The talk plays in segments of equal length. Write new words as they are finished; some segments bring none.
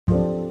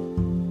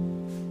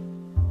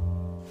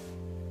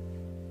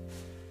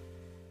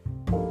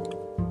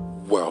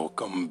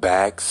Welcome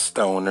back,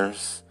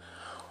 stoners.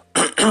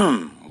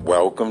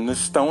 Welcome to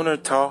Stoner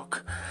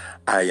Talk.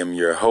 I am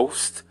your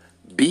host,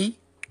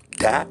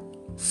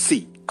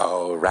 B.C.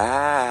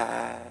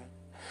 Alright.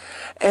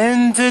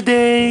 And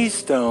today,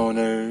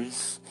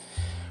 stoners,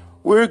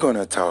 we're going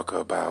to talk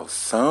about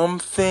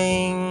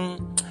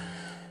something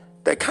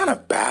that kind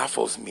of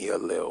baffles me a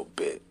little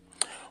bit.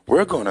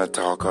 We're going to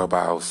talk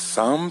about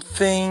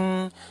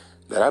something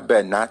that I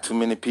bet not too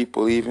many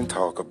people even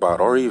talk about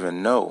or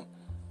even know.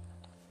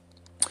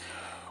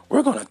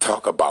 We're going to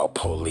talk about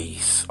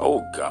police.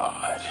 Oh,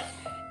 God.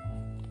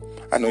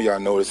 I know y'all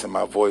noticing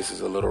my voice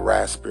is a little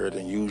raspier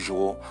than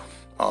usual.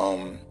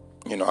 I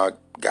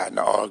got in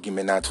an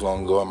argument not too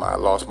long ago and I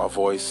lost my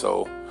voice,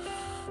 so,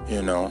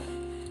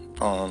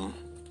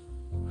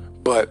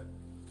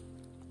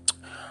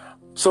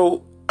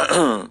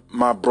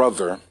 my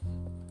brother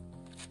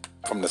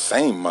from the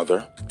same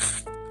mother,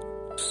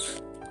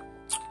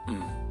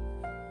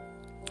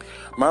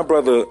 my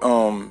brother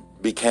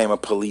became a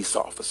police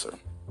officer.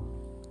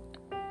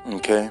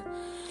 Okay,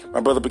 my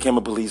brother became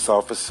a police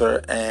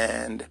officer,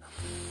 and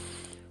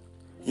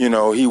he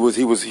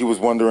was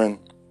wondering,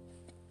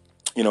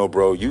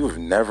 bro, you've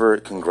never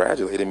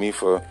congratulated me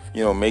for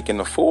making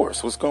the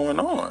force. What's going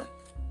on?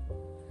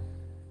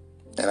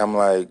 And I'm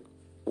like,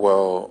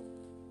 well,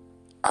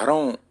 I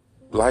don't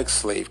like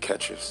slave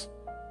catchers.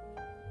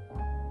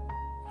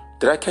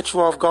 Did I catch you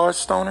off guard,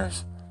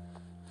 stoners?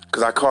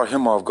 Because I caught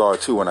him off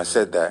guard too when I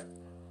said that.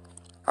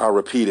 I'll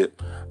repeat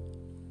it.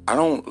 I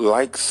don't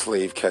like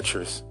slave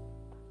catchers.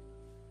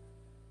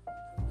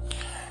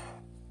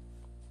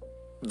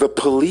 The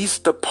police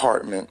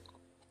department,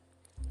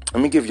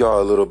 let me give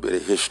y'all a little bit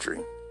of history.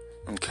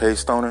 Okay,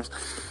 stoners?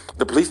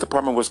 The police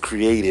department was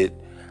created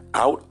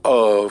out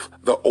of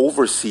the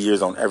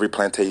overseers on every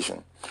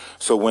plantation.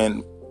 So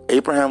when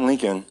Abraham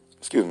Lincoln,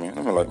 excuse me,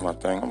 let me light my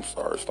thing. I'm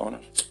sorry,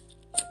 stoners.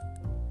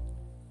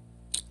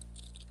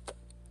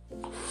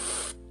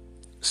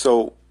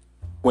 So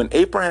when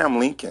Abraham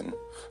Lincoln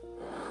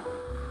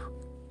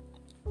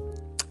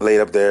laid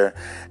up there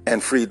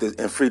and freed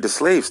the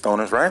slave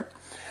stoners, right?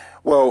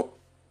 Well,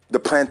 the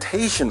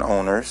plantation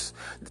owners,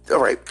 all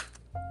right,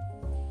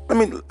 let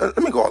me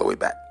go all the way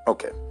back.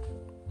 Okay.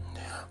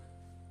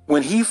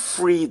 When he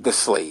freed the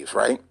slaves,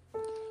 right?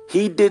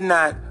 He did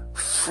not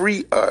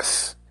free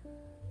us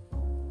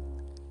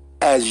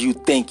as you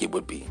think it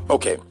would be.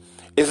 Okay.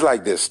 It's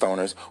like this,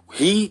 stoners.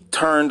 He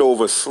turned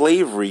over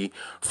slavery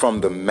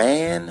from the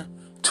man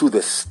to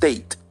the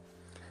state.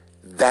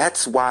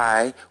 That's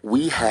why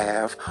we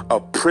have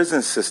a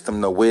prison system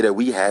the way that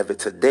we have it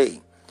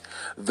today.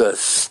 The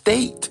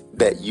state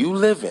that you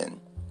live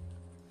in,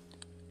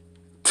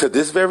 to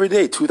this very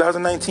day,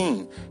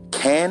 2019,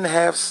 can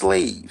have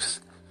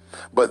slaves,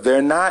 but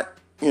they're not,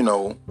 in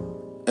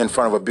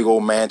front of a big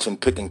old mansion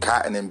picking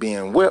cotton and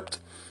being whipped.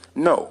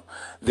 No,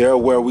 they're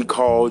where we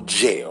call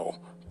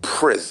jail,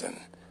 prison,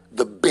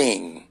 the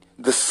bing,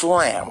 the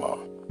slammer.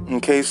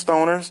 Okay,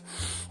 stoners?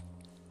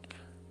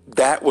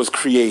 That was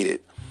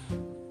created.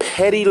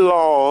 Petty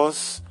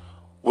laws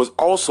was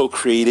also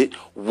created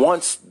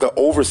once the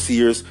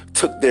overseers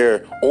took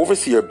their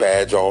overseer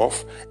badge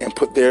off and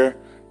put their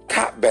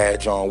cop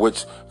badge on,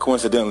 which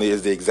coincidentally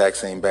is the exact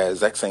same badge,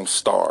 exact same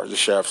star, the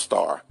sheriff's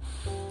star.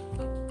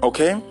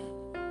 Okay?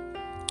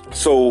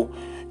 So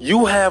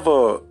you have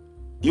a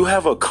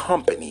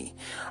company,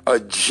 a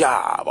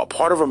job, a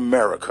part of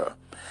America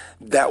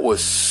that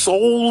was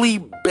solely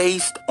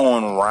based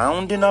on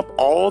rounding up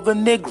all the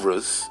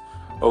niggers.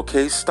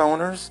 Okay,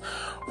 stoners?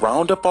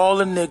 Round up all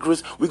the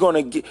niggers. We're going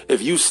to get,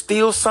 if you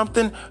steal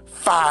something,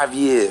 5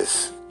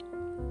 years.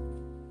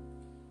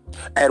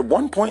 At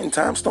one point in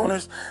time,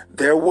 stoners,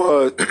 there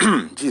was,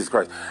 Jesus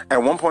Christ.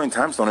 At one point in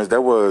time, stoners, there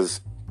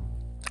was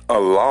a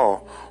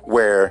law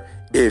where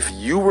if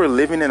you were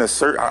living in a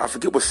certain, I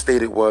forget what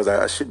state it was.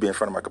 I should be in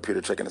front of my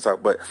computer checking this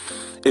out. But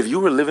if you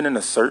were living in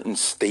a certain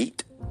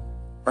state,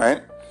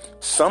 right?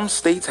 Some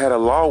states had a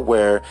law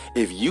where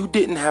if you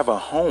didn't have a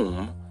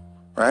home,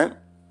 right?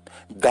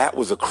 That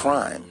was a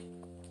crime.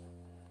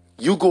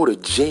 You go to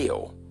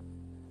jail.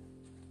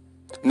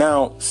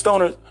 Now,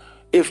 stoner,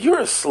 if you're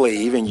a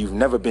slave and you've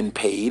never been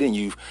paid and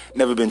you've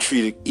never been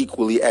treated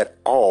equally at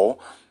all,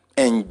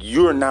 and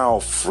you're now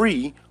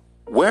free,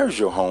 where's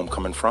your home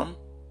coming from?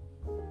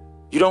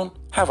 You don't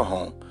have a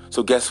home.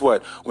 So guess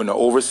what? When the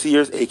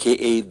overseers,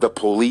 aka the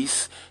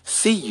police,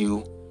 see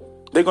you,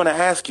 they're going to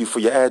ask you for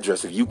your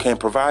address. If you can't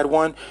provide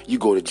one, you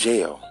go to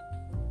jail.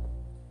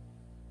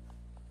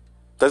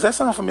 Does that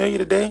sound familiar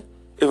today?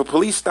 If a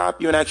police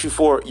stop you and ask you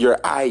for your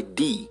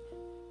ID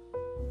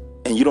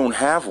and you don't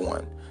have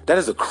one, that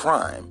is a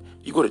crime.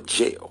 You go to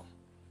jail.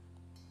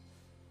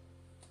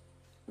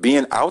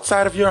 Being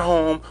outside of your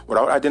home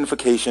without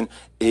identification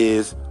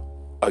is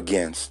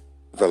against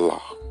the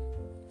law.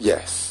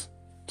 Yes,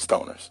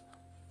 stoners.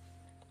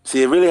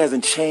 See, it really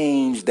hasn't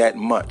changed that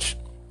much.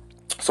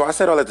 So I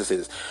said all that to say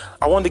this.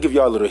 I wanted to give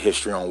y'all a little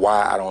history on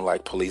why I don't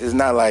like police. It's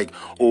not like,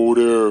 oh,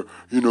 they're,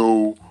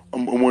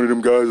 I'm one of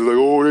them guys that's like,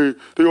 oh,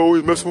 they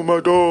always messing with my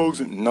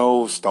dogs.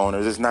 No,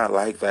 stoners, it's not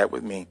like that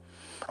with me.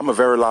 I'm a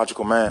very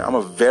logical man. I'm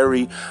a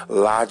very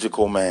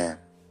logical man.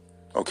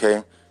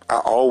 Okay? I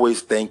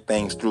always think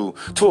things through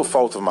to a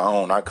fault of my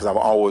own, because I'm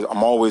always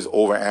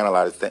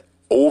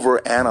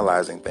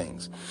overanalyzing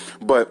things.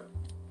 But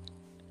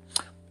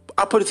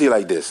I'll put it to you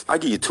like this. I'll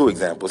give you two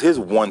examples. Here's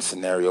one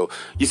scenario.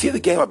 You see the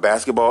game of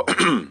basketball?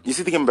 You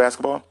see the game of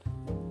basketball?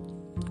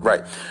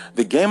 Right.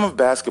 The game of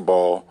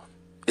basketball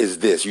is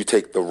this. You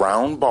take the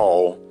round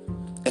ball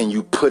and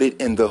you put it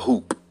in the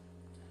hoop.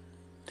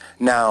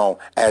 Now,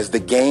 as the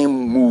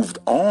game moved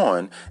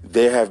on,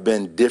 there have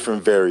been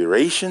different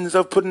variations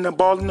of putting the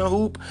ball in the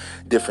hoop,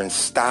 different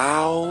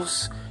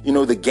styles. You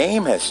know, the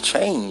game has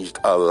changed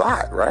a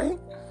lot, right?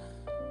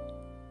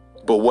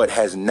 But what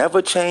has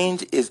never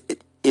changed is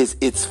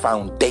its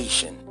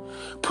foundation,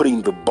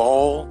 putting the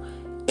ball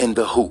in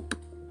the hoop.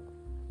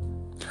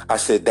 I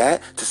said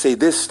that to say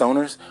this,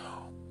 stoners.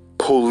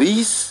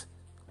 Police,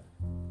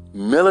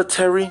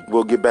 military,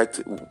 we'll get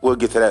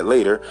to that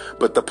later,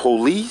 but the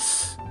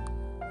police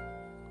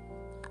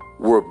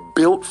were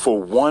built for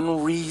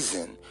one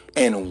reason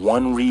and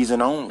one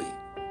reason only: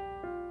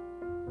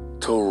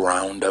 to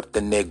round up the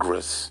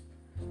niggers.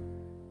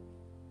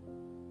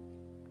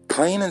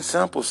 Plain and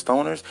simple,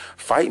 stoners.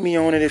 Fight me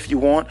on it if you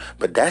want,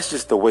 but that's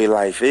just the way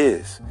life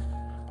is.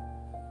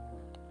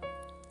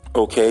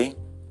 Okay?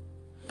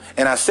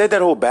 And I said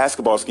that whole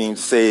basketball scheme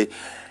to say,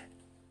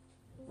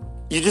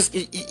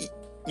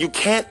 you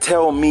can't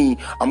tell me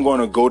I'm going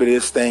to go to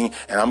this thing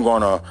and I'm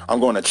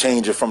going to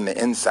change it from the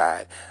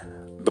inside.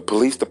 The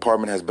police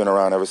department has been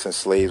around ever since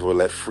slaves were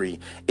let free.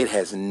 It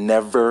has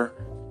never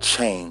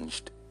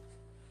changed.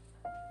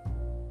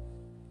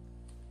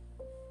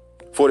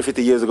 40,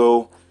 50 years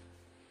ago,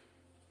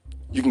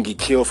 you can get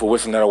killed for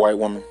whistling at a white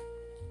woman.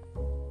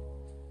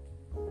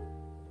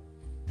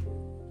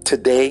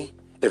 Today,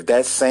 if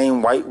that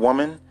same white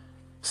woman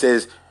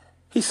says,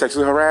 he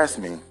sexually harassed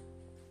me,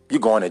 you're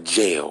going to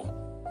jail.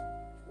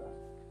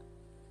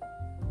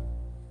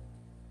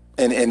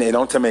 And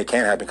don't tell me it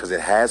can't happen, because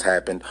it has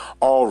happened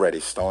already,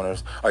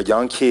 stoners. A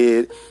young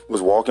kid was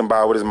walking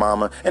by with his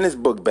mama, and his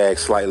book bag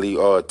slightly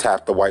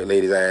tapped the white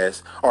lady's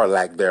ass, or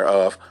lack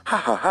thereof. Ha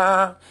ha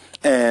ha.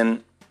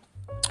 And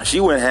she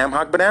went ham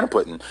hock banana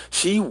pudding.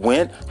 She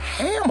went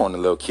ham on the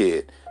little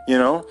kid, you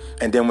know.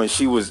 And then when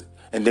she was,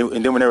 and then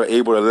when they were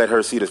able to let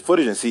her see the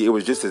footage and see it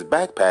was just his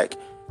backpack,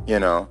 you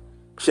know,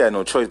 she had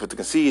no choice but to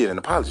concede and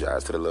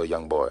apologize to the little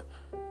young boy.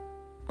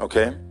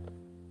 Okay.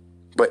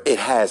 But it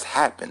has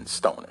happened,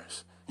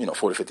 stoners. You know,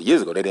 40, 50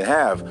 years ago, they didn't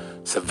have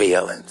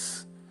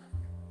surveillance.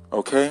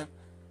 Okay?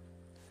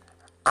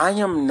 I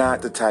am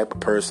not the type of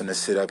person to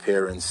sit up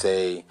here and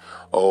say,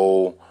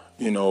 oh,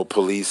 you know,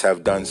 police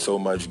have done so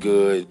much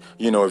good.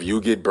 You know, if you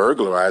get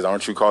burglarized,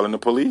 aren't you calling the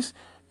police?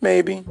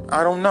 Maybe.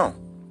 I don't know.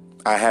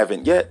 I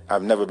haven't yet.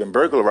 I've never been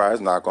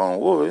burglarized, knock on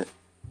wood.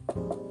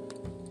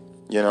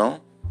 You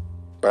know?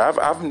 But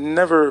I've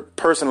never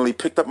personally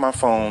picked up my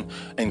phone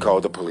and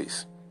called the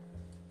police.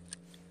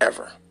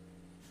 Ever.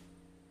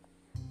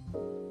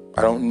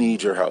 I don't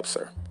need your help,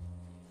 sir.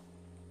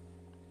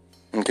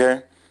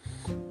 Okay?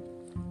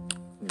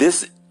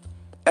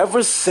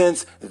 Ever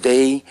since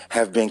they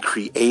have been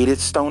created,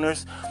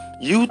 stoners,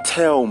 you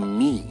tell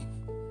me,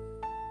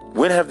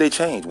 when have they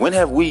changed? When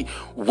have we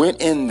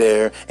went in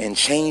there and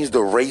changed the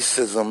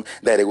racism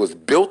that it was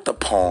built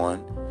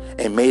upon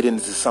and made it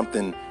into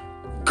something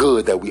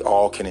good that we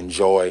all can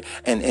enjoy?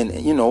 And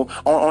you know,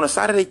 on the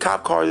side of the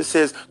cop cars, it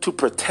says to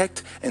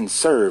protect and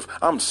serve.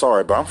 I'm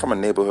sorry, but I'm from a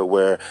neighborhood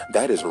where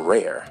that is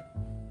rare.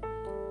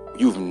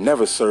 You've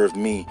never served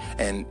me,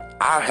 and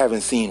I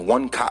haven't seen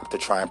one cop to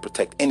try and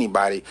protect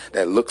anybody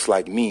that looks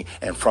like me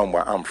and from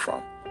where I'm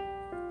from.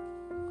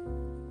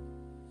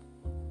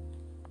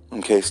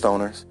 Okay,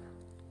 stoners?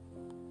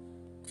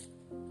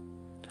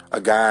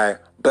 A guy,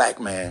 black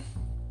man.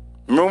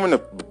 Remember when the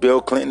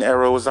Bill Clinton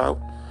era was out?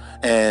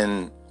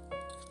 And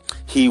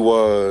he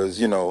was,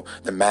 you know,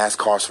 the mass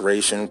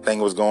incarceration thing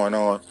was going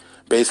on.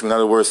 Basically, in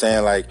other words,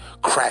 saying like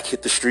crack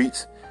hit the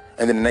streets.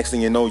 And then the next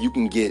thing you know, you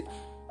can get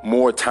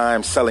more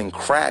time selling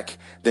crack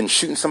than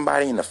shooting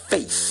somebody in the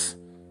face.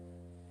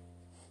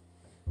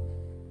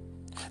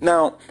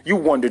 Now, you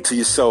wonder to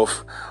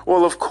yourself,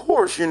 well, of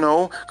course, you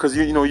know, because,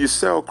 you know, you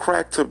sell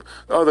crack to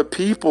other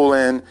people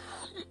and,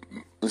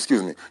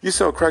 you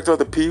sell crack to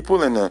other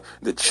people and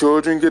the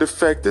children get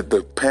affected,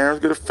 the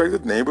parents get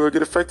affected, the neighborhood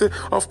get affected.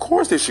 Of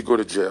course they should go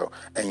to jail.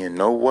 And you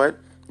know what?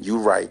 You're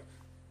right.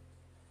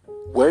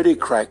 Where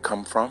did crack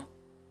come from?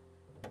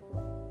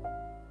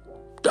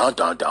 Dun,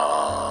 dun,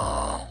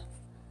 dun.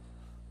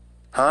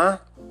 Huh?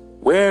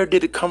 Where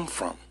did it come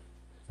from?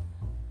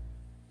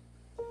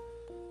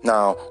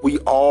 Now, we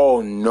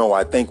all know,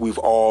 I think we've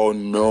all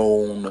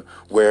known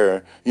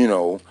where, you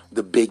know,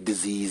 the big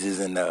diseases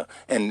and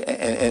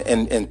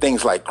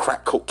things like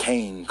crack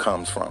cocaine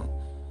comes from.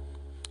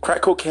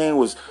 Crack cocaine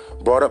was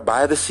brought up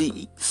by the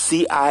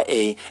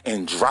CIA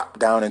and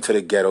dropped down into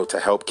the ghetto to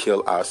help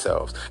kill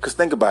ourselves. Because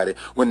think about it,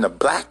 when the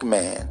black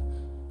man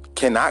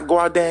cannot go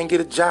out there and get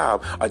a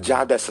job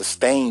that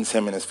sustains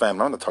him and his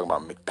family. I'm not talking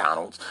about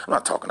McDonald's. I'm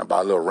not talking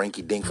about a little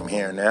rinky dink from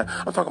here and there.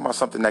 I'm talking about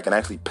something that can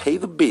actually pay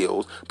the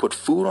bills, put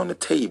food on the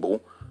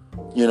table,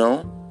 you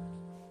know,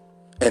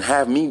 and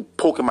have me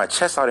poking my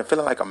chest out and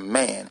feeling like a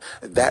man.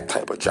 That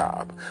type of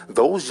job.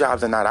 Those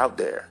jobs are not out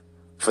there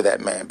for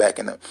that man back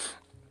in the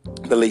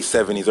late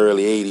 70s,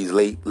 early 80s,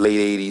 late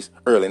 80s,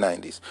 early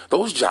 90s.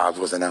 Those jobs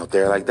wasn't out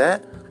there like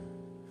that.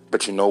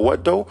 But you know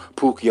what, though?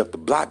 Pookie up the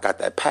block got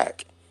that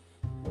pack.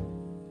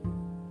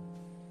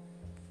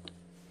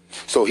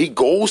 So he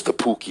goes to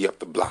Pookie up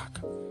the block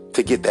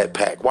to get that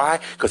pack. Why?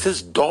 Because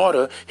his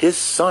daughter, his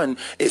son,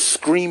 is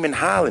screaming,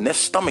 hollering, their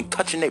stomach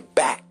touching their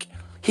back.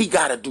 He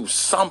got to do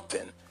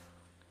something.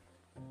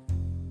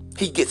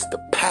 He gets the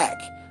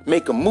pack,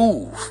 make a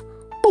move.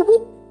 Boop,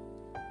 boop.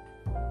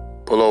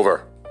 Pull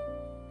over.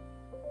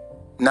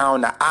 Now,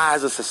 in the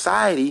eyes of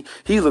society,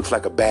 he looks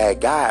like a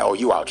bad guy. Oh,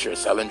 you out here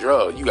selling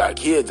drugs. You got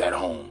kids at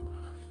home.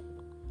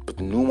 But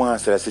the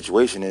nuance to that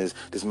situation is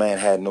this man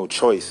had no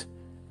choice.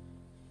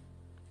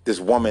 This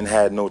woman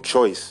had no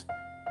choice.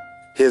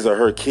 His or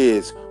her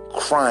kids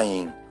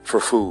crying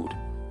for food.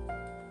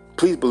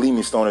 Please believe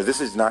me, stoners,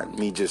 this is not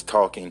me just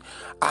talking.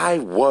 I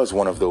was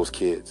one of those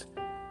kids.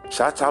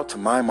 Shouts out to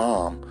my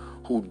mom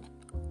who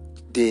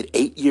did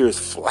 8 years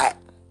flat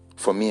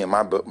for me and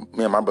my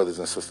brothers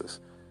and sisters.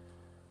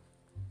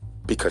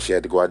 Because she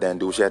had to go out there and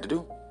do what she had to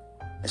do.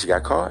 And she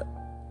got caught.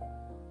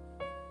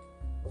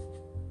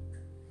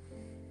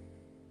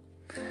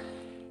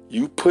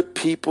 You put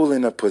people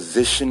in a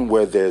position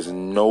where there's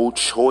no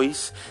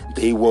choice,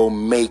 they will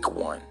make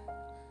one.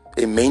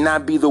 It may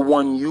not be the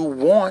one you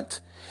want.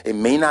 It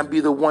may not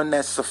be the one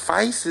that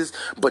suffices,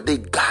 but they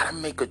gotta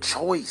make a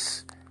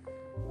choice.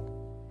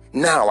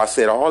 Now, I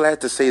said all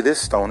that to say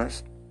this,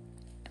 stoners.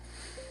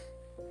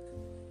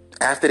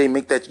 After they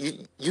make that,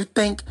 you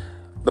think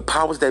the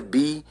powers that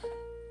be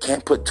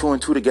can't put 2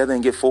 and 2 together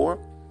and get 4?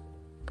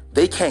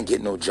 They can't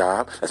get no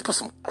job. Let's put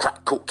some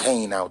crack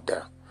cocaine out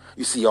there.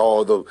 You see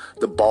all the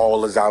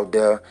ballers out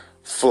there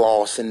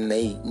flossing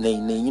they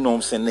you know what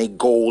I'm saying, they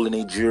gold and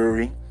they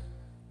jewelry.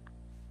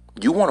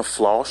 You want to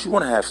floss, you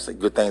want to have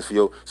good things for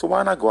you. So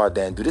why not go out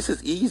there and do this?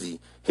 Is easy.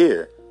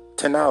 Here,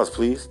 $10,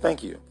 please.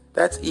 Thank you.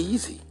 That's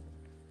easy.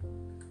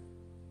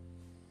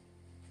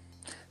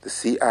 The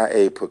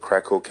CIA put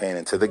crack cocaine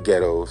into the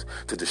ghettos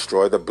to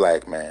destroy the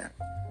black man.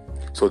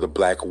 So the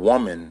black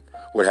woman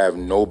would have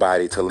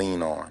nobody to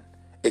lean on.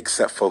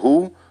 Except for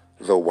who?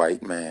 The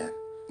white man.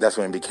 That's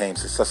when it became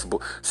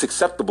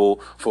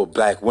susceptible for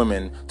black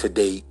women to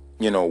date,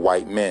 you know,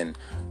 white men.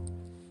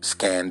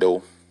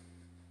 Scandal.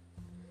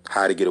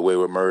 How to get away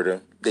with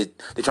murder. They're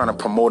trying to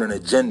promote an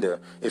agenda,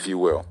 if you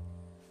will.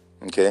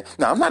 Okay?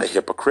 Now, I'm not a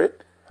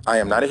hypocrite. I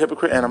am not a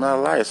hypocrite and I'm not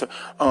a liar. So,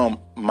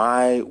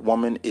 my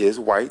woman is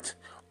white.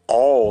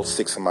 All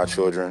 6 of my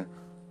children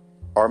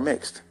are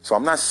mixed. So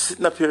I'm not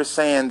sitting up here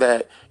saying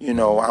that, you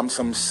know, I'm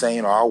some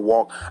saint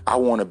or I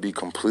want to be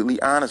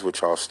completely honest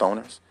with y'all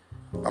stoners.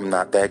 I'm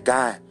not that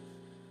guy.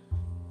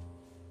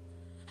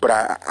 But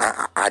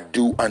I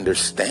do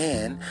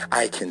understand.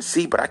 I can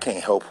see, but I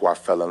can't help who I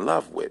fell in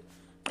love with.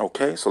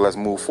 Okay, so let's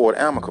move forward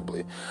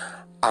amicably.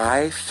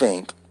 I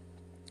think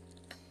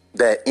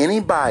that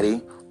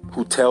anybody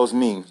who tells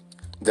me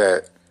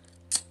that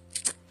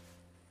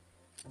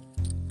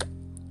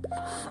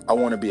I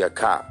want to be a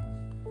cop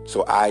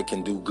so I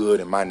can do good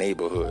in my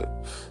neighborhood.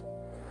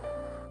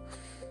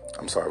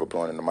 I'm sorry for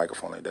blowing in the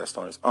microphone like that,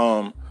 stoners.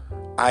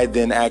 I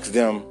then ask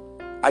them,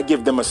 I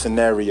give them a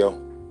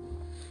scenario.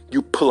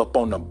 You pull up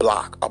on a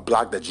block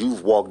that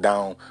you've walked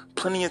down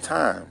plenty of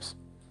times.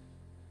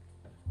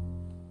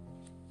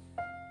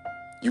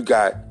 You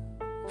got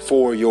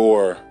 4 of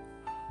your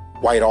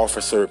white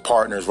officer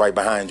partners right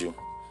behind you.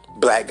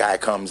 Black guy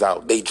comes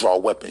out. They draw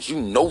weapons.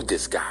 You know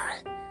this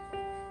guy.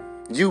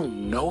 You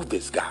know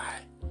this guy.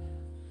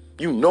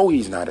 You know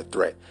he's not a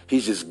threat.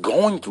 He's just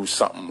going through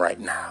something right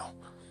now.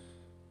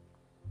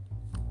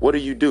 What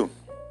do?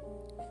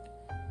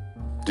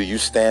 Do you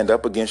stand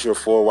up against your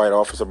 4 white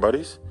officer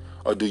buddies?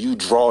 Or do you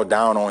draw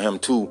down on him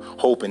too,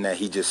 hoping that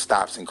he just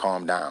stops and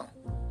calm down?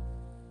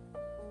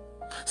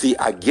 See,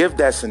 I give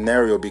that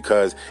scenario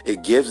because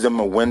it gives them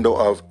a window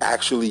of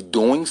actually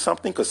doing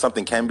something, because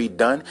something can be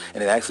done,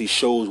 and it actually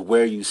shows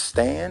where you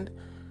stand.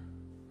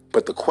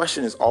 But the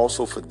question is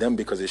also for them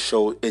because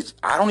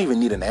I don't even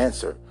need an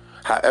answer.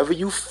 However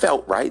you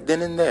felt right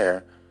then and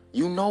there,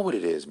 you know what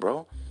it is,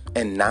 bro.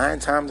 And 9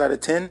 times out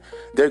of 10,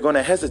 they're going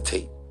to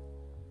hesitate.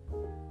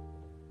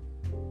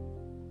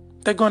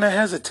 They're going to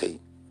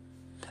hesitate.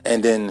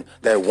 And then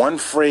that one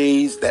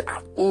phrase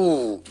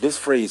this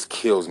phrase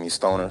kills me,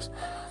 stoners.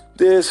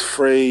 This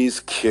phrase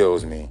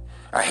kills me.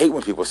 I hate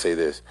when people say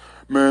this.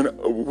 Man,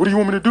 what do you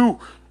want me to do?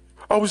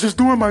 I was just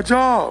doing my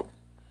job.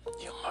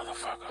 You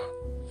motherfucker.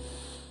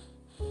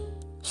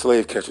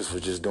 Slave catchers were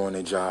just doing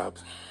their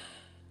jobs.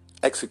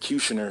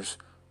 Executioners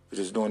were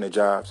just doing their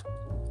jobs.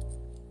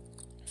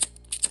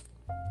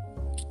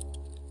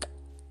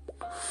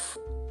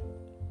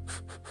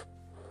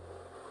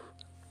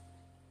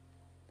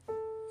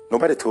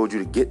 Nobody told you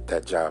to get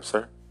that job,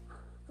 sir.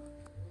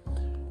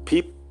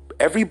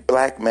 Every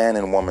black man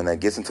and woman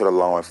that gets into the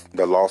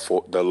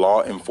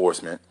law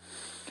enforcement,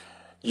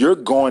 you're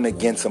going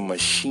against a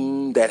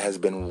machine that has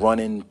been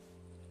running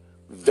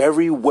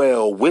very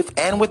well with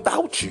and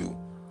without you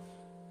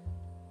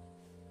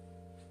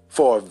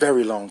for a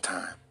very long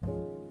time.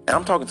 And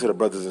I'm talking to the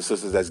brothers and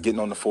sisters that's getting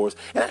on the force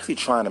and actually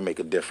trying to make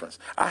a difference.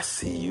 I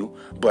see you,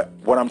 but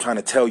what I'm trying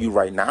to tell you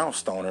right now,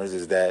 stoners,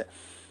 is that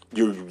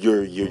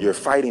you're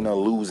fighting a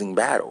losing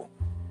battle.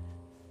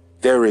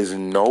 There is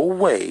no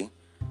way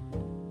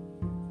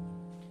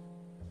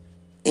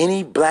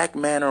any black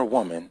man or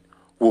woman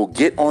will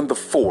get on the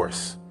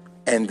force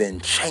and then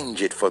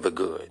change it for the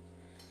good.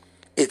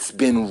 It's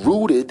been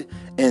rooted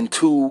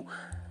into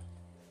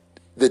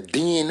the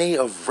DNA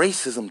of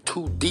racism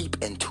too deep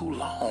and too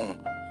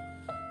long.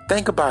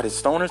 Think about it,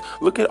 stoners.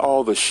 Look at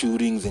all the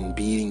shootings and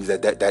beatings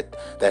that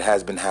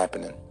has been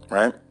happening,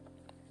 right?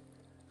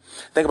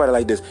 Think about it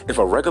like this. If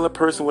a regular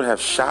person would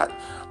have shot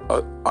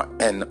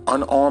an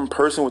unarmed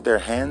person with their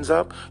hands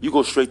up, you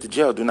go straight to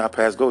jail. Do not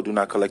pass go. Do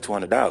not collect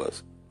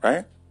 $200,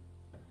 right?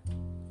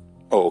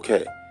 Oh,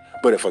 okay.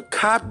 But if a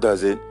cop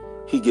does it,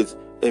 he gets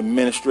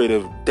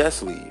administrative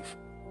desk leave.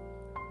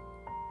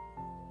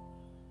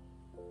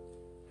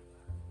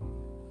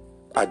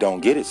 I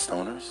don't get it,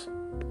 stoners.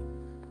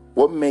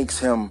 What makes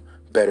him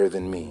better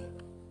than me?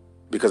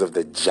 Because of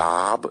the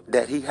job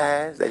that he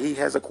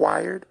has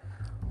acquired?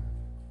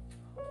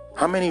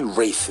 How many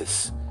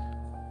racists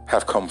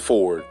have come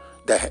forward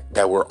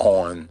that were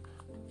on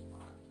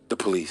the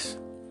police?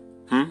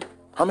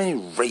 How many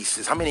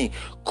racists, how many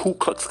Ku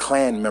Klux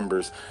Klan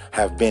members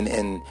have been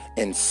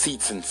in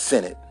seats in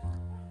Senate?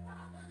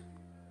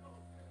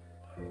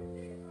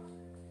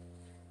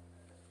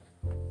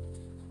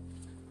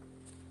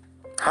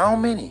 How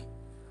many?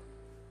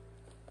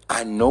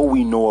 I know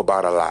we know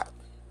about a lot,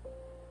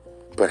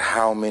 but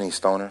how many,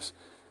 stoners?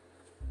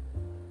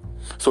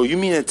 So you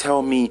mean to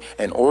tell me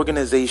an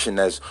organization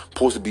that's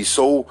supposed to be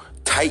so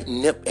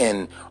tight-knit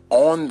and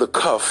on the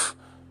cuff,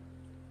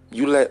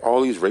 you let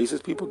all these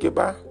racist people get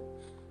by?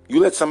 You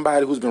let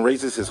somebody who's been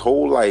racist his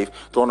whole life,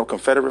 throwing up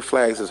Confederate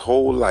flags his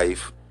whole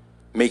life,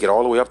 make it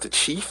all the way up to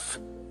chief?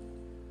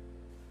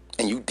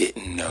 And you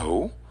didn't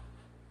know?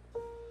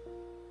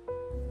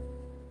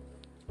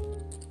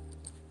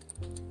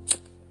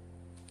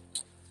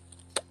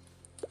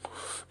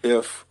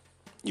 If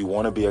you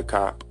want to be a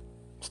cop,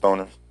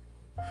 stoners,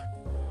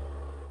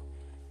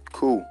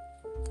 cool.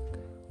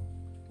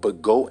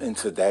 But go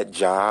into that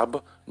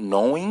job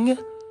knowing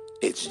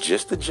it's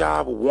just a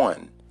job,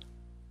 one.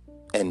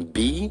 And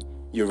B,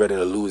 you're ready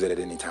to lose it at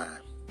any time.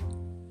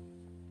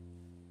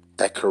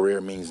 That career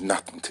means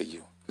nothing to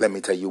you. Let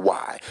me tell you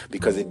why.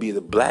 Because it be the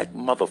black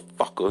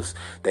motherfuckers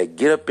that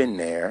get up in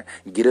there,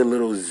 get a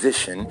little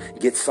position,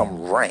 get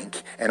some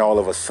rank, and all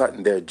of a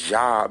sudden their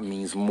job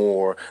means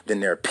more than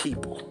their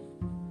people.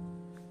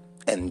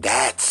 And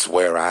that's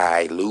where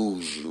I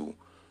lose you.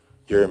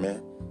 You hear me?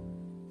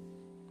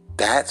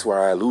 That's where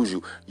I lose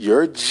you.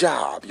 Your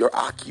job, your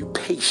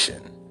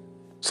occupation,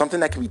 something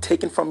that can be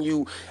taken from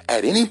you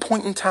at any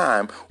point in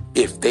time,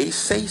 if they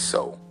say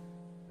so,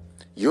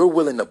 you're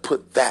willing to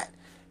put that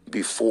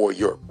before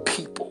your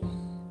people.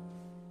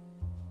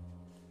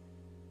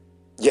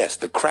 Yes,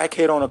 the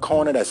crackhead on the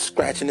corner that's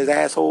scratching his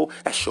asshole,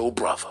 that's your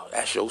brother,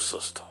 that's your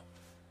sister.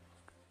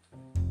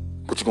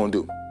 What you gonna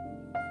do?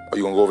 Are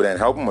you gonna go over there and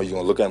help him? Or are you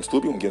gonna look at him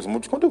stupid and give him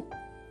what you gonna do?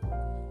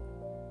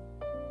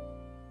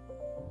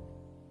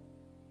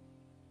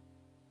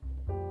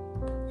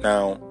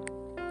 Now,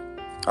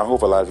 I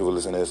hope a lot of people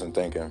listen to this and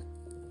thinking,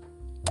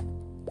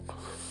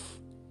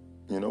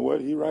 you know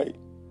what, he right.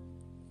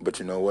 But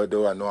you know what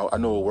though? I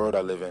know a world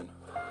I live in.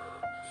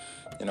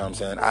 You know what I'm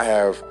saying? I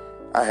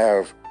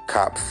have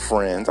cop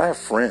friends. I have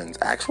friends,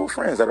 actual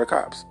friends that are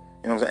cops.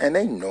 You know what I'm saying? And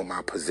they know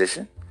my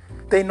position.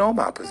 They know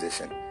my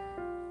position.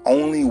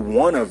 Only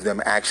one of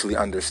them actually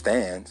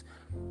understands.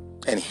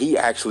 And he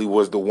actually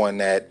was the one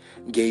that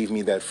gave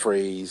me that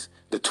phrase,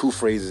 the two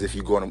phrases, if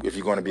you're going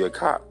to be a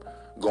cop.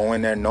 Go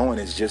in there knowing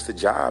it's just a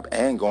job,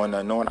 and going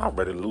there knowing I'd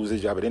rather lose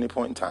this job at any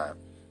point in time.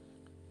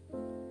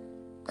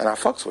 And I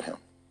fucks with him.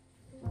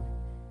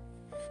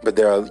 But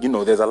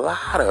there's a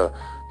lot of,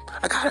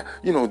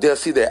 they'll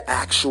see their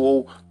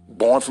actual,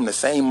 born from the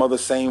same mother,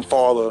 same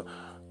father,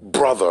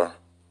 brother,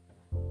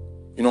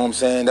 you know what I'm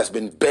saying, that's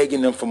been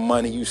begging them for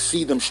money. You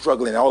see them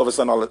struggling, and all of a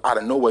sudden, out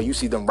of nowhere, you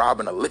see them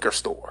robbing a liquor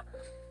store.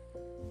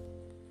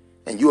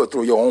 And you'll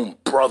throw your own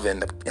brother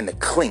in the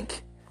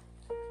clink.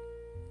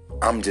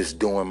 I'm just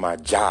doing my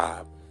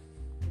job.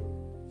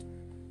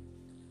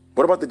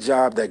 What about the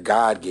job that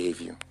God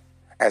gave you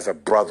as a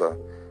brother,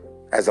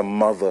 as a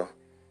mother,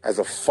 as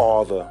a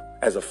father,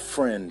 as a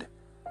friend?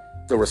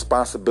 The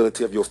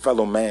responsibility of your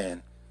fellow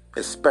man,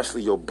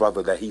 especially your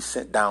brother that he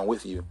sent down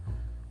with you.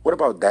 What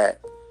about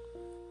that?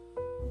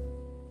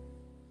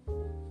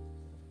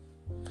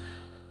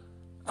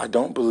 I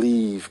don't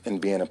believe in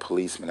being a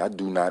policeman. I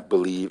do not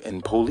believe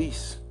in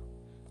police.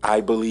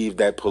 I believe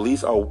that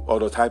police are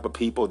the type of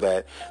people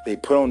that they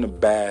put on the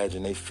badge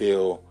and they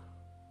feel,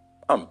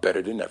 I'm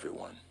better than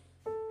everyone.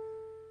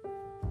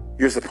 You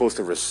You're supposed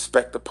to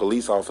respect the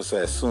police officer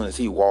as soon as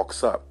he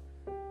walks up.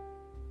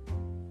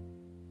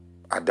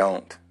 I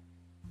don't.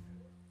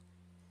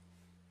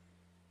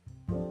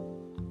 You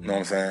know what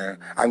I'm saying?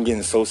 I'm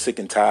getting so sick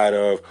and tired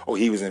of, oh,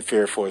 he was in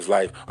fear for his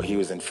life, or he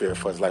was in fear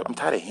for his life. I'm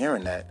tired of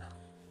hearing that.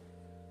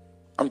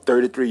 I'm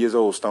 33 years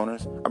old,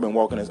 stoners. I've been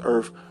walking this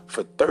earth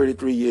for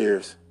 33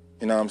 years.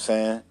 You know what I'm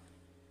saying?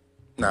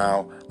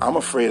 Now, I'm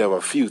afraid of a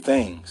few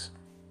things.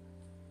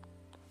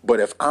 But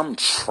if I'm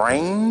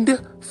trained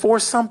for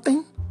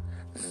something,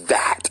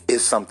 that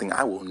is something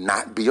I will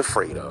not be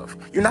afraid of.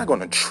 You're not going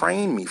to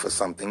train me for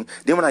something.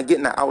 Then when I get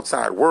in the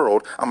outside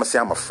world, I'm going to say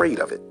I'm afraid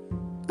of it.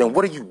 Then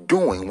what are you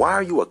doing? Why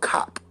are you a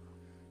cop?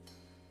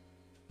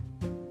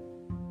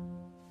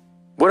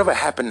 Whatever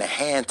happened to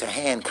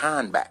hand-to-hand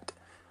combat?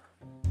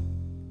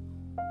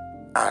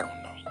 I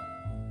don't know.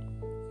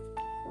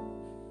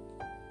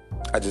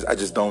 I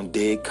just don't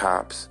dig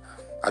cops.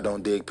 I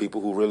don't dig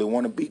people who really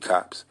want to be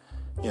cops,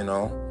 you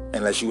know,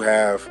 unless you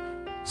have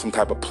some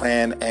type of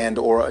plan and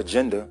or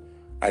agenda.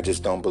 I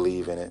just don't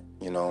believe in it,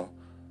 you know.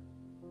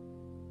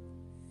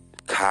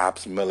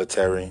 Cops,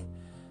 military.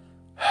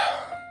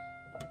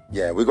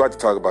 Yeah, we're going to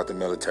talk about the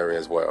military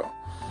as well.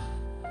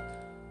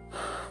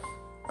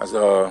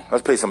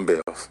 Let's pay some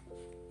bills.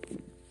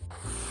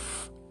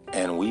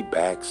 And we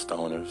back,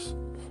 stoners.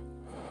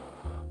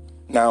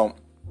 Now,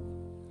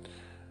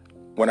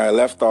 when I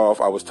left off,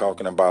 I was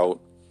talking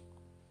about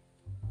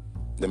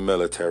the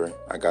military.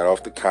 I got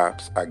off the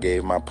cops. I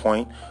gave my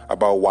point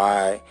about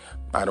why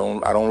I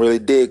don't really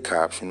dig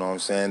cops. You know what I'm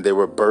saying? They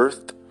were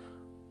birthed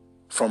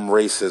from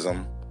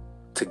racism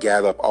to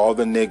gather up all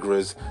the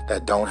niggers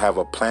that don't have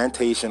a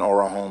plantation or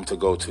a home to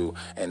go to,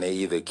 and they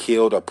either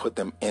killed or put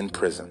them in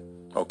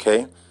prison.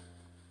 Okay?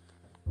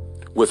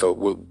 With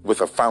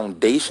a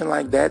foundation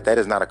like that, that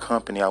is not a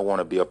company I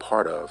want to be a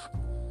part of.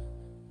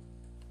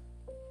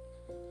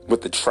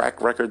 With the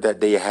track record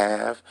that they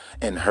have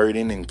in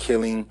hurting and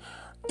killing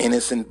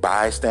innocent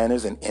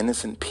bystanders and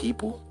innocent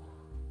people,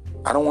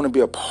 I don't want to be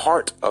a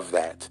part of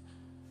that.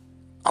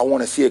 I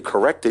want to see it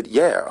corrected,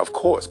 yeah, of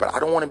course, but I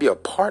don't want to be a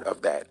part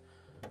of that.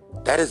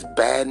 That is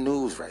bad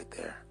news right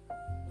there.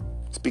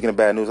 Speaking of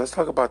bad news, let's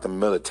talk about the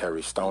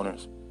military,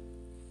 stoners.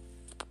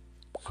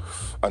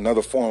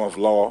 Another form of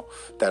law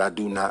that I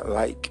do not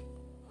like.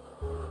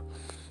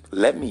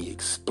 Let me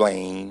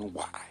explain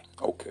why.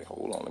 Okay,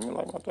 hold on. Let me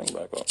light my thing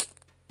back up.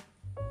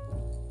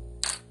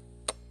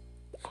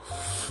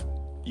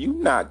 You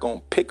not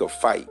gonna pick a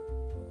fight,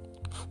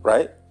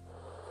 right?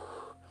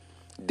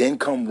 Then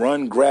come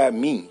run grab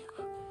me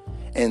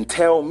and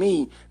tell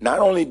me not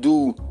only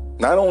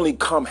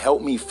come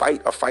help me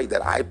fight a fight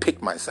that I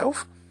picked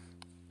myself,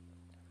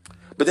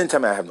 but then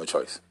tell me I have no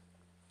choice.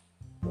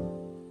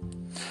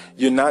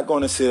 You're not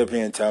going to sit up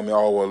here and tell me,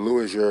 oh, well,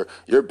 Lewis,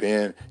 you're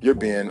being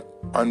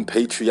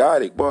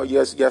unpatriotic. Well,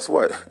 yes, guess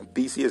what?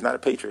 BC is not a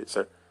patriot,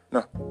 sir.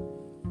 No.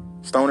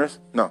 Stoners?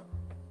 No.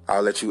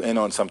 I'll let you in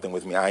on something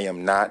with me. I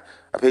am not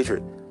a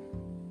patriot.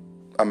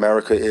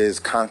 America is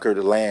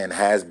conquered land,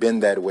 has been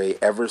that way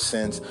ever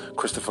since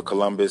Christopher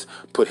Columbus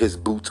put his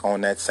boots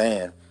on that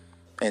sand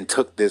and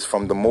took this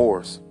from the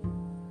Moors.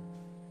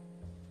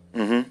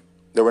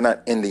 They were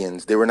not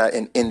Indians. They were not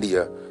in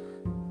India.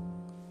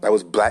 That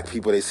was black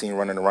people they seen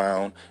running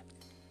around,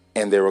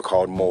 and they were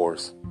called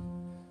Moors.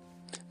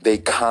 They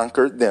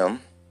conquered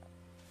them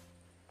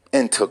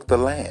and took the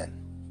land.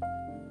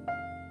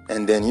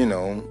 And then, you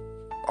know,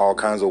 all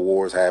kinds of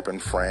wars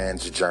happened.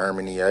 France,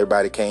 Germany,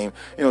 everybody came,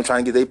 you know,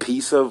 trying to get their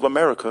piece of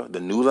America,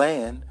 the new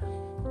land.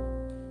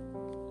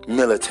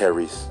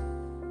 Militaries.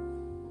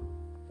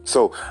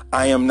 So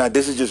I am not,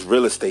 this is just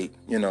real estate,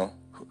 you know.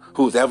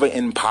 Who's ever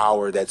in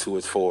power, that's who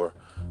it's for,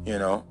 you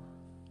know.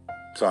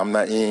 So I'm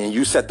not, and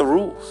you set the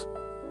rules.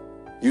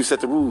 You set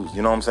the rules,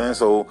 you know what I'm saying?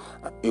 So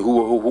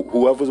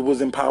whoever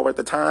was in power at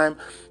the time,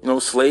 you know,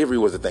 slavery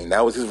was the thing.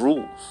 That was his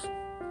rules.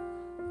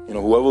 You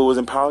know, whoever was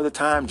in power at the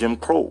time, Jim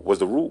Crow was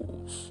the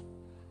rules.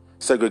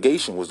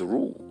 Segregation was the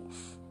rules.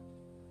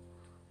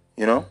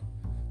 You know?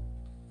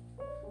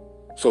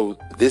 So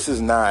this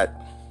is not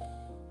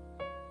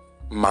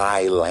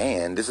my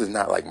land. This is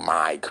not like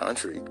my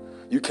country.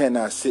 You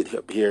cannot sit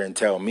up here and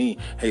tell me,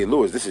 hey,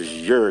 Lewis, this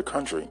is your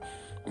country.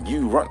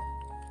 You run.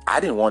 I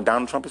didn't want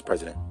Donald Trump as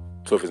president.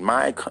 So if it's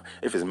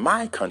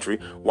my country,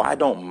 why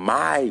don't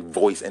my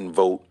voice and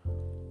vote?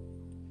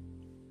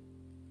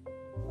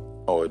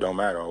 Oh, it don't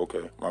matter.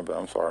 Okay, my bad.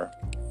 I'm sorry.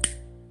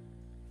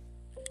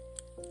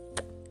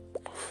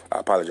 I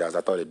apologize.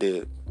 I thought it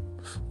did.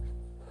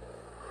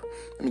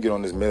 Let me get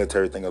on this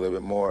military thing a little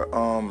bit more.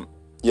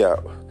 Yeah,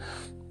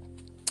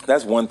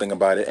 that's one thing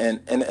about it.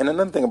 And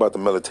another thing about the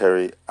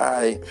military,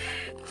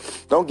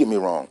 don't get me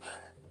wrong.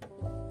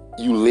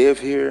 You live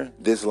here,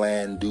 this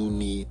land do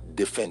need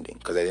defending.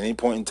 Because at any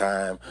point in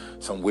time,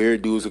 some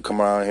weird dudes will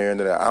come around here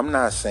and I'm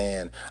not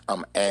saying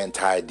I'm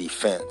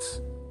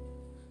anti-defense.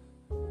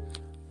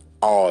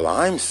 All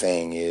I'm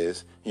saying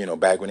is, you know,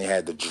 back when they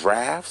had the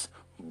drafts,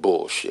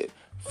 bullshit.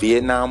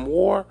 Vietnam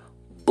War,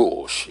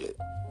 bullshit.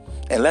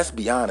 And let's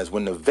be honest,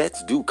 when the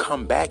vets do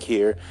come back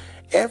here,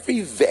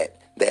 every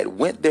vet that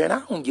went there, and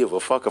I don't give a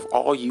fuck if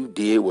all you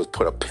did was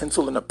put a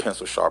pencil in a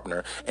pencil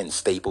sharpener and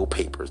staple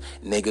papers.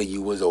 Nigga,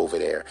 you was over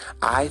there.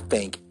 I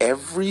think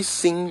every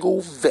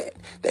single vet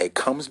that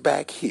comes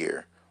back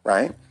here,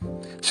 right,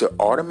 should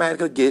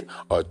automatically get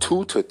a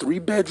 2 to 3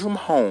 bedroom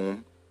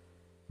home.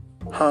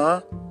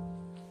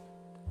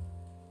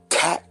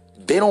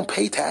 They don't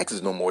pay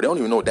taxes no more. They don't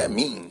even know what that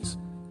means.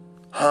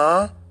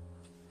 And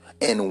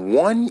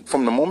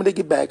from the moment they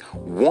get back,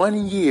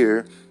 1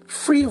 year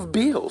free of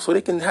bills, so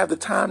they can have the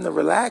time to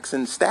relax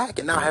and stack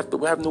and not have to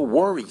have no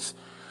worries.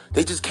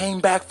 They just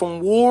came back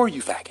from war,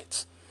 you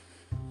faggots.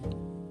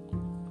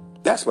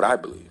 That's what I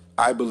believe.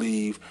 I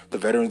believe the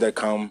veterans that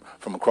come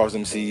from across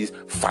them seas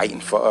fighting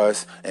for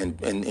us and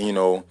you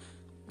know,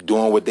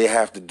 doing what they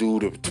have to do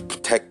to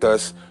protect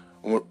us.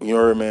 You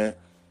know what I mean?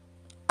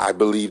 I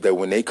believe that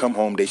when they come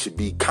home, they should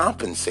be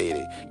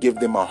compensated. Give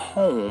them a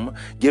home,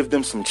 give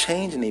them some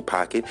change in their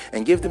pocket,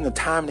 and give them the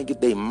time to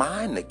get their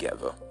mind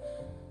together.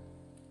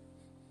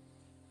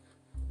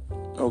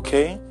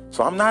 Okay?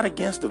 So I'm not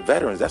against the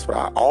veterans. That's what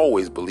I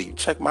always believe.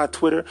 Check my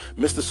Twitter,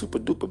 Mr. Super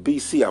Duper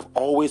BC. I've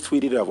always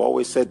tweeted it. I've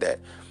always said that.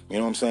 You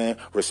know what I'm saying?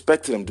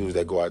 Respect to them dudes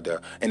that go out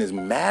there. And it's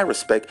mad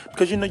respect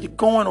because, you know, you're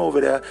going over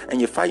there and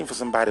you're fighting for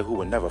somebody who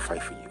would never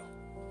fight for you.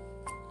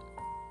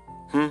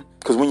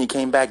 Because when you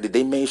came back, did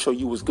they make sure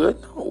you was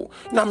good? No.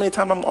 You know how many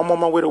times I'm on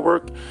my way to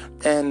work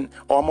or I'm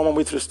on my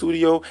way to the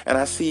studio and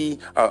I see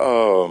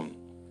a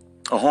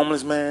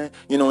homeless man,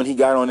 you know, and he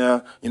got on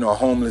there, you know, a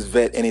homeless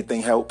vet,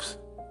 anything helps.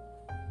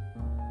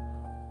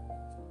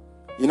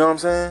 You know what I'm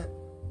saying?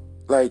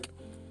 Like,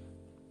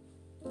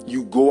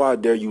 you go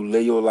out there, you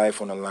lay your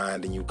life on the line,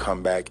 then you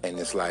come back and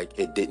it's like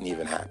it didn't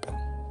even happen.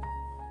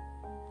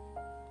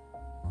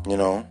 You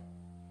know?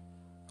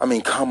 I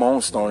mean, come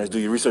on, stoners, do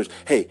your research.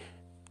 Hey,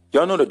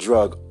 y'all know the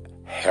drug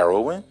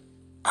heroin?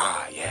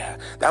 Ah, yeah.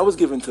 That was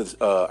given to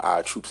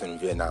our troops in the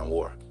Vietnam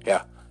War.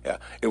 Yeah.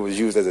 It was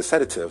used as a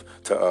sedative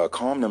to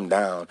calm them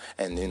down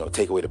and, you know,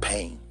 take away the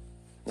pain.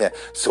 Yeah.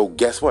 So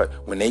guess what?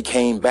 When they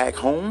came back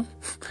home,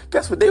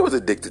 guess what they was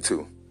addicted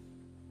to?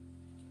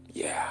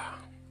 Yeah.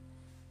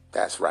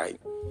 That's right.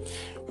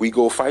 We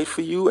go fight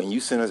for you and you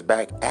send us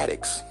back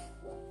addicts.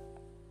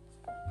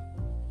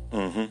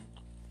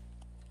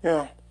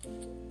 Yeah.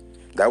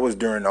 That was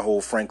during the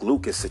whole Frank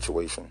Lucas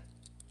situation.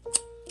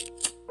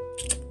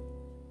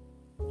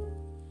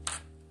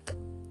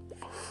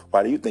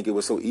 Why do you think it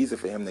was so easy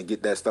for him to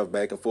get that stuff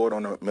back and forth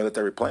on the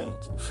military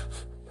planes?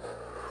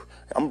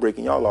 I'm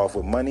breaking y'all off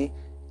with money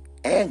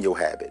and your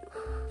habit.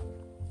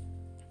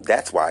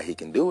 That's why he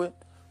can do it.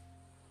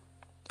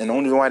 And the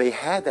only reason why they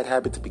had that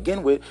habit to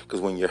begin with, because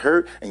when you're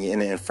hurt and you're in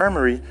the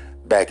infirmary,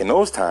 back in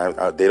those times,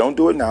 they don't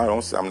do it now.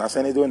 I'm not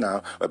saying they do it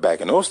now, but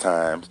back in those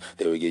times,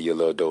 they would give you a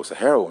little dose of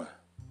heroin,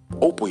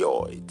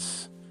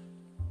 opioids,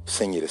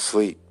 send you to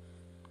sleep,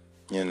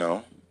 you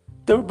know.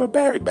 They were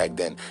barbaric back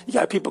then. You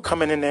got people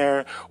coming in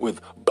there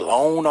with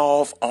blown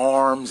off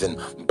arms and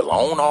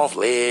blown off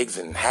legs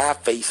and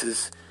half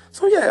faces.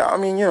 So yeah, I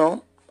mean, you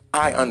know,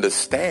 I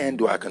understand.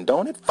 Do I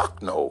condone it?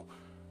 Fuck no.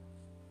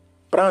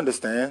 But I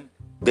understand.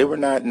 They were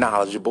not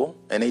knowledgeable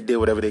and they did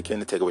whatever they can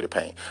to take away the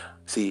pain.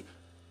 See,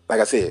 like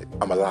I said,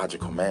 I'm a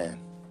logical man.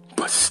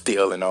 But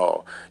still and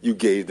all, you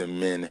gave the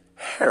men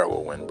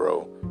heroin,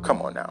 bro.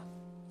 Come on now.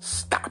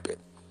 Stop it.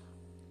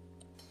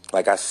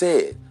 Like I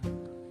said,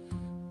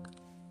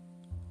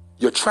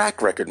 your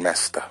track record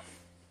messed up.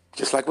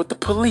 Just like with the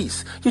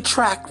police, your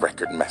track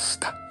record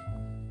messed up.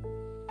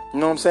 You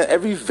know what I'm saying?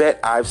 Every vet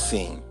I've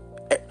seen,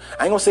 I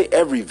ain't gonna say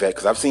every vet,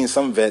 because I've seen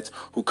some vets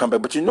who come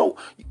back, but you know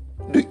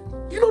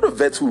the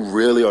vets who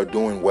really are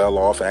doing well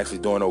off and actually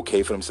doing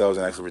okay for themselves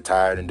and actually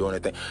retired and doing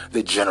anything?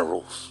 The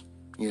generals,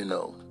 you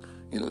know,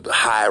 the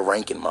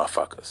high-ranking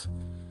motherfuckers.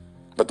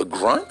 But the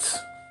grunts?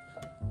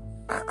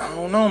 I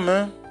don't know,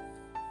 man.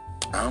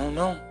 I don't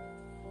know.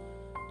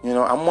 You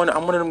know, I'm one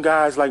of them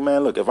guys like,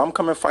 man, look, if I'm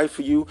coming to fight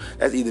for you,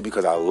 that's either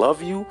because I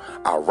love you,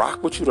 I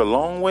rock with you the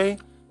long way,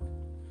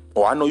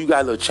 or I know you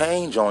got a little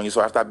change on you,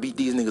 so after I beat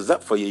these niggas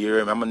up for you, you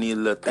hear me? I'm going to need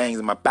little things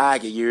in my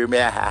pocket, you hear me?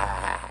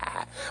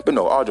 But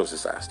no, all jokes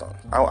aside, Stone.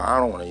 I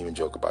don't want to even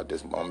joke about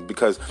this moment,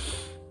 because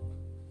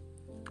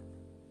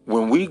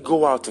when we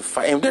go out to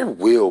fight, and there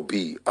will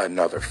be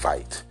another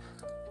fight.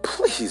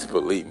 Please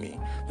believe me,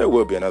 there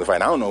will be another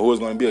fight. I don't know who it's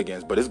going to be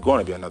against, but it's going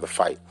to be another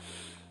fight.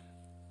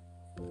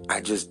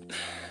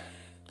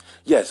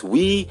 Yes,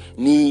 we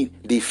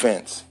need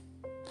defense.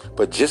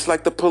 But just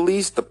like the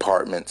police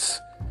departments,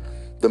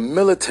 the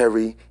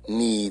military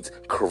needs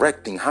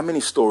correcting. How many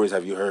stories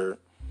have you heard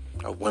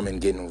of women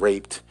getting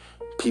raped,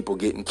 people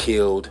getting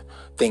killed,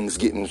 things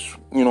getting,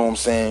 you know what I'm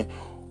saying,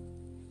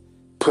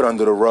 put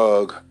under the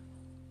rug?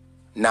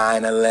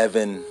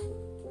 9/11,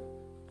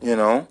 you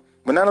know?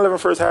 When 9/11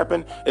 first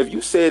happened, if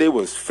you said it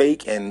was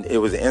fake and it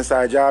was an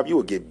inside job, you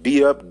would get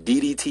beat up,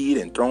 DDT'd,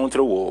 and thrown to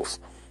the wolves.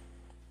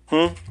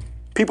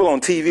 People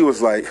on TV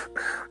was like,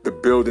 the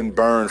building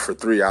burned for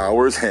 3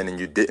 hours and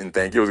you didn't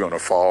think it was going to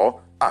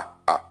fall.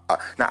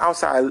 Now,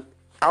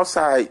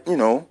 outside, you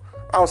know,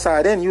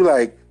 outside in, you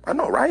like, I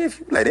know, right? If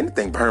you let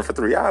anything burn for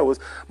 3 hours.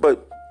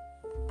 But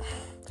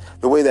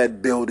The way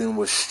that building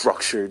was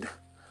structured,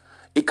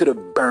 it could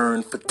have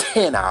burned for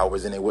 10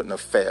 hours and it wouldn't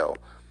have failed.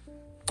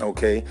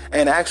 Okay.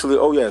 And actually,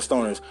 oh yeah,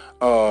 stoners,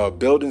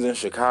 buildings in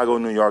Chicago,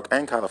 New York,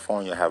 and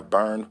California have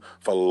burned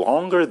for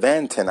longer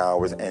than 10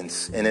 hours.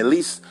 And at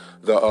least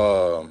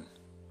the,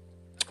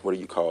 what do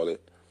you call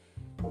it?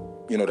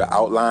 You know, the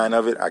outline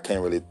of it, I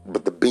can't really,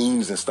 but the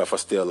beams and stuff are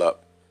still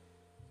up.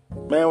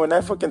 Man, when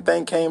that fucking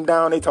thing came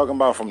down, they talking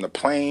about from the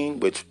plane,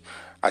 which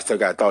I still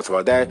got thoughts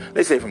about that.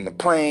 They say from the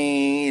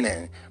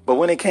plane, but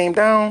when it came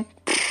down,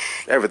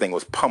 everything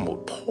was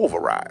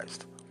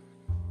pulverized.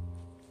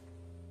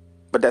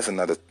 But that's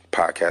another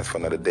podcast for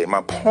another day.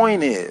 My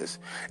point is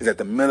that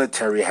the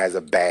military has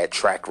a bad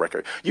track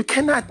record. You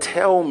cannot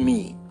tell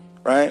me,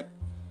 right,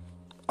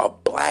 a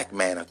black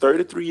man, a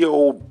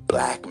 33-year-old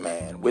black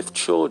man with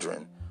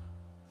children,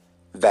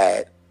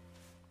 that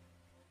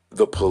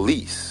the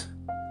police,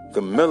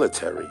 the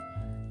military,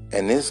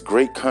 and this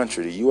great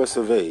country, the US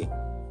of A,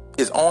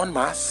 is on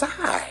my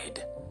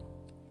side.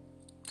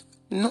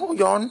 No,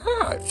 y'all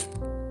not.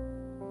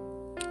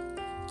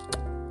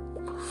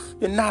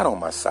 You're not on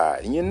my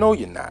side, and you know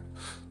you're not.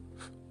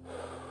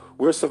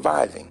 We're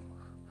surviving.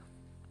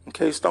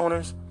 Okay,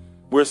 stoners?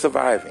 We're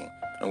surviving.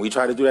 And we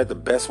try to do that the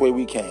best way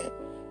we can.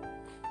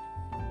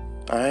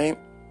 All right?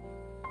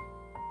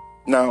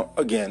 Now,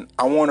 again,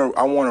 I want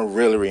to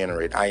really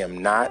reiterate,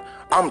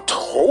 I'm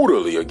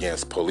totally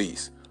against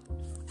police.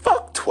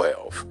 Fuck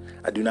 12.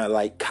 I do not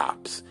like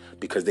cops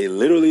because they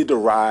literally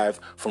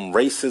derive from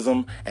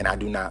racism, and I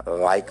do not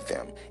like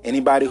them.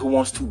 Anybody who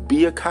wants to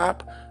be a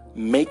cop,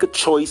 make a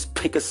choice,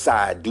 pick a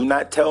side. Do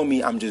not tell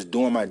me I'm just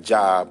doing my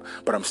job,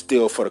 but I'm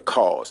still for the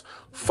cause.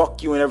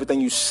 Fuck you and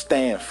everything you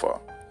stand for.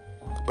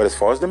 But as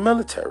far as the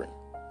military,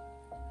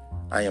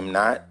 I am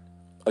not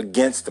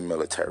against the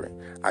military.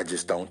 I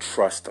just don't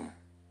trust them.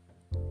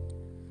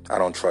 I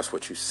don't trust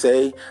what you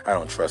say. I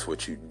don't trust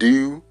what you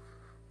do.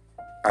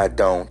 I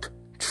don't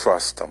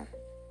trust them.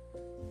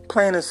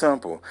 Plain and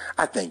simple.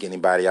 I think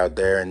anybody out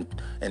there in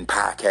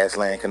podcast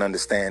land can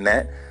understand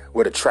that.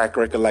 With a track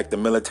record like the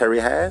military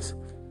has.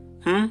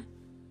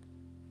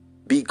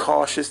 Be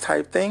cautious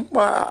type thing.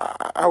 Well,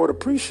 I would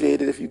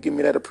appreciate it if you give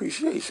me that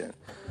appreciation.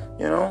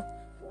 You know?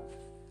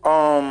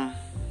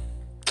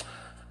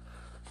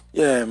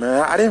 Yeah,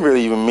 man. I didn't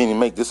really even mean to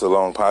make this a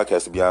long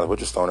podcast, to be honest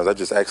with you, stoners. I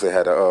just actually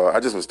had I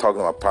just was talking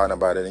to my partner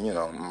about it, and, you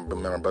know,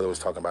 my brother was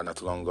talking about it not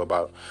too long ago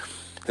about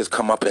his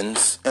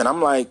comeuppance. And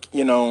I'm like,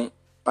 you know,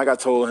 like I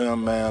told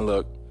him, man,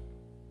 look,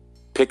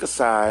 pick a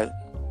side.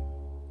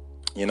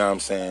 You know what I'm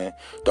saying?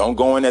 Don't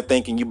go in there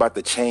thinking you about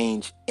to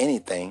change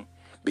anything,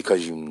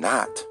 because you're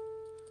not.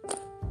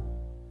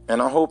 And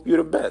I hope you're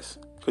the best,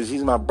 because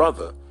he's my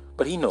brother,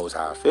 but he knows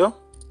how I feel.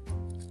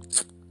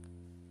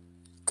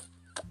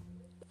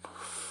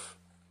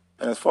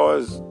 And as far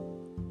as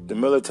the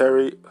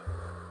military,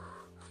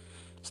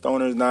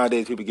 stoners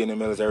nowadays, people get in the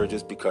military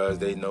just because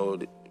they know,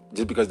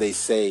 just because they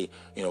say,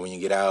 you know, when you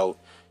get out,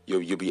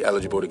 you'll be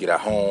eligible to get at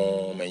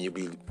home, and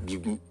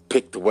you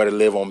pick where to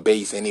live on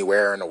base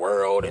anywhere in the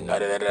world, and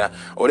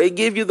or they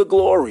give you the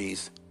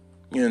glories.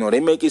 You know, they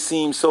make it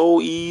seem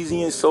so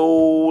easy and so,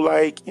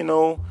 like, you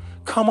know,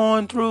 come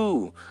on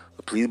through.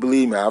 But please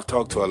believe me, I've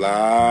talked to a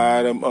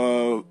lot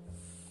of,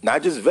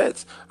 not just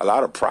vets, a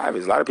lot of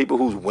privates, a lot of people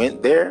who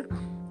went there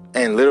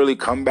and literally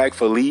come back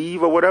for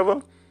leave or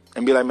whatever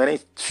and be like, man, they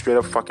straight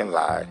up fucking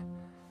lied.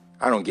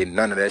 I don't get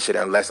none of that shit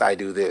unless I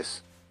do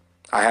this.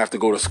 I have to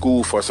go to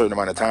school for a certain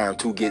amount of time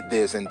to get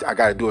this, and I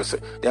got to do it.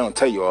 They don't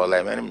tell you all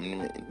that,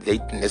 man.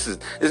 This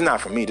is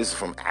not for me. This is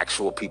from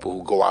actual people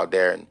who go out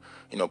there and,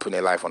 you know, putting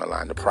their life on the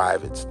line, the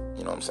privates.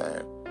 You know what I'm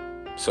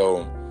saying?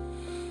 So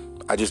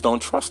I just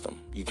don't trust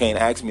them. You can't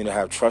ask me to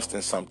have trust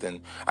in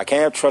something. I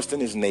can't have trust in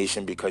this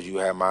nation because you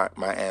had my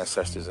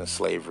ancestors in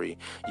slavery.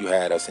 You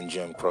had us in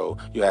Jim Crow.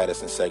 You had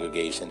us in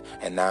segregation.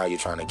 And now you're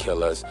trying to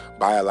kill us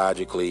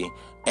biologically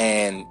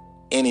and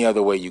any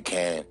other way you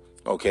can.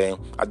 Okay?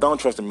 I don't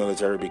trust the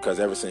military because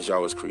ever since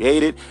y'all was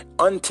created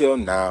until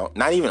now,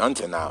 not even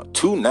until now,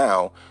 to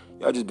now,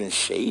 y'all just been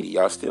shady.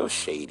 Y'all still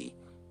shady.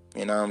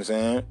 You know what I'm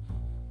saying?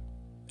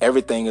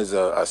 Everything is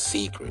a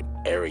secret.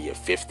 Area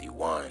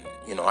 51.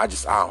 You know, I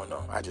don't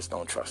know. I just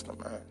don't trust them,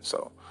 man.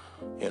 So,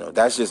 you know,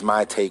 that's just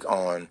my take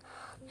on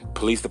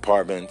police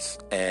departments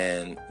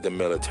and the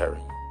military.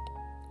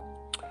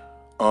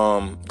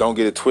 Don't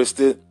get it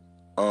twisted.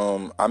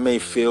 I may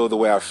feel the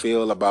way I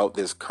feel about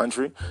this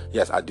country.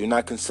 Yes, I do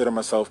not consider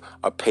myself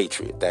a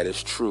patriot. That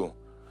is true.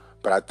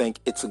 But I think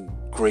it's a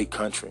great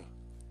country.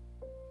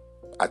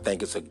 I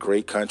think it's a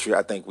great country.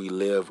 I think we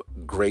live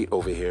great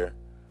over here.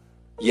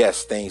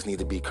 Yes, things need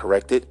to be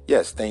corrected.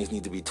 Yes, things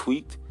need to be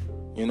tweaked.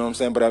 You know what I'm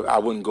saying? But I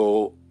wouldn't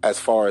go as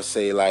far as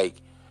say, like,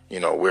 you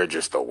know, we're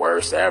just the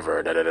worst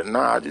ever.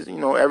 Nah, just, you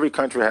know, every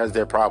country has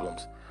their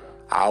problems.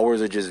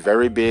 Ours are just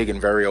very big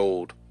and very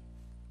old.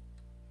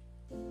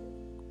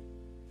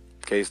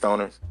 Okay,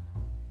 stoners?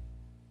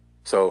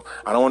 So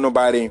I don't want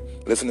nobody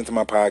listening to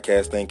my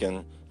podcast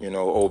thinking, you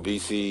know,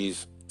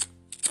 BC's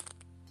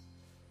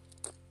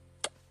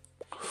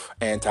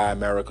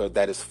anti-America.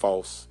 That is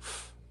false.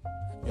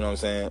 You know what I'm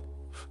saying?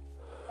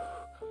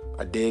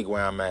 I dig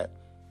where I'm at.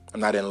 I'm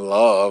not in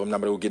love. I'm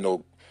not going to get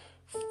no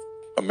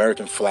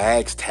American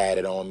flags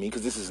tatted on me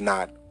because this is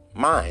not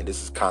mine.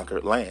 This is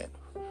conquered land.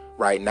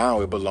 Right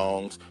now, it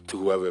belongs to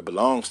whoever it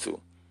belongs to.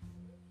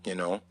 You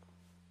know,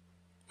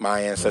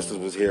 my ancestors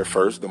was here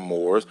first, the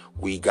Moors.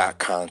 We got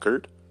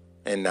conquered,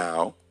 and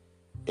now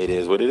it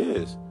is what it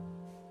is.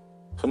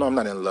 So no, I'm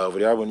not in love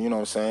with it. You know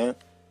what I'm saying?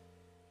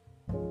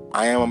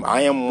 I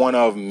am one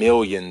of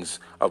millions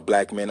of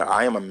black men.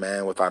 I am a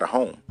man without a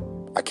home.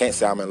 I can't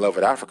say I'm in love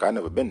with Africa. I've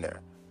never been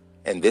there.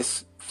 And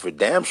this, for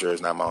damn sure,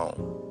 is not my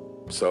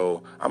home.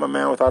 So I'm a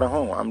man without a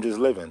home. I'm just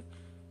living,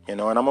 and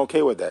I'm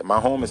okay with that. My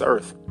home is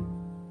Earth.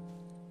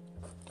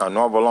 I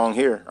know I belong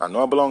here. I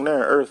know I belong there,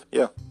 Earth.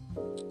 Yeah.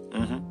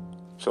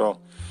 So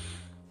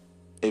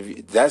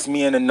if that's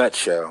me in a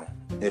nutshell,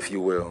 if you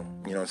will.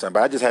 You know what I'm saying?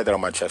 But I just had that on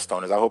my chest,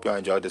 stoners. I hope y'all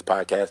enjoyed this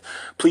podcast.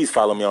 Please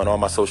follow me on all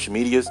my social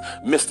medias.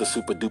 Mr.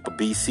 Super Duper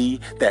BC.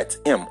 That's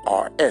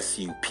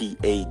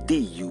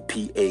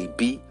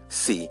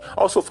MRSUPADUPABC.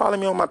 Also follow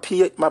me on my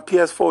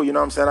PS4. You know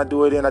what I'm saying? I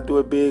do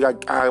it big.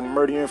 I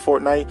murder you in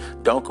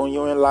Fortnite. Dunk on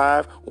you in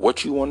live.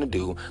 What you want to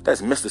do.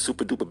 That's Mr.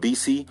 Super Duper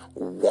BC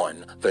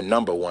 1. The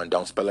number 1.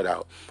 Don't spell it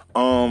out.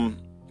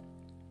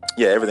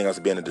 Yeah, everything else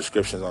will be in the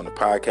descriptions on the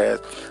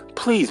podcast.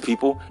 Please,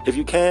 people, if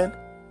you can,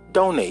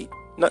 donate.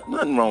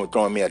 Nothing wrong with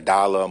throwing me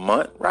 $1 a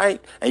month,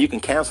 right? And you can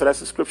cancel that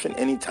subscription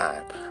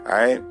anytime, all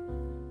right?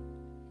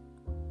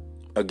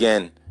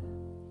 Again,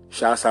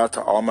 shouts out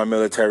to all my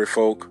military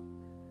folk.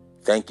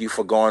 Thank you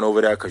for going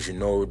over there because you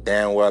know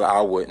damn well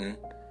I wouldn't.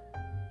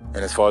 And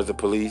as far as the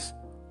police,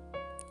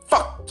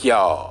 fuck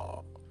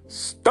y'all.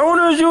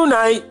 Stoners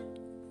unite.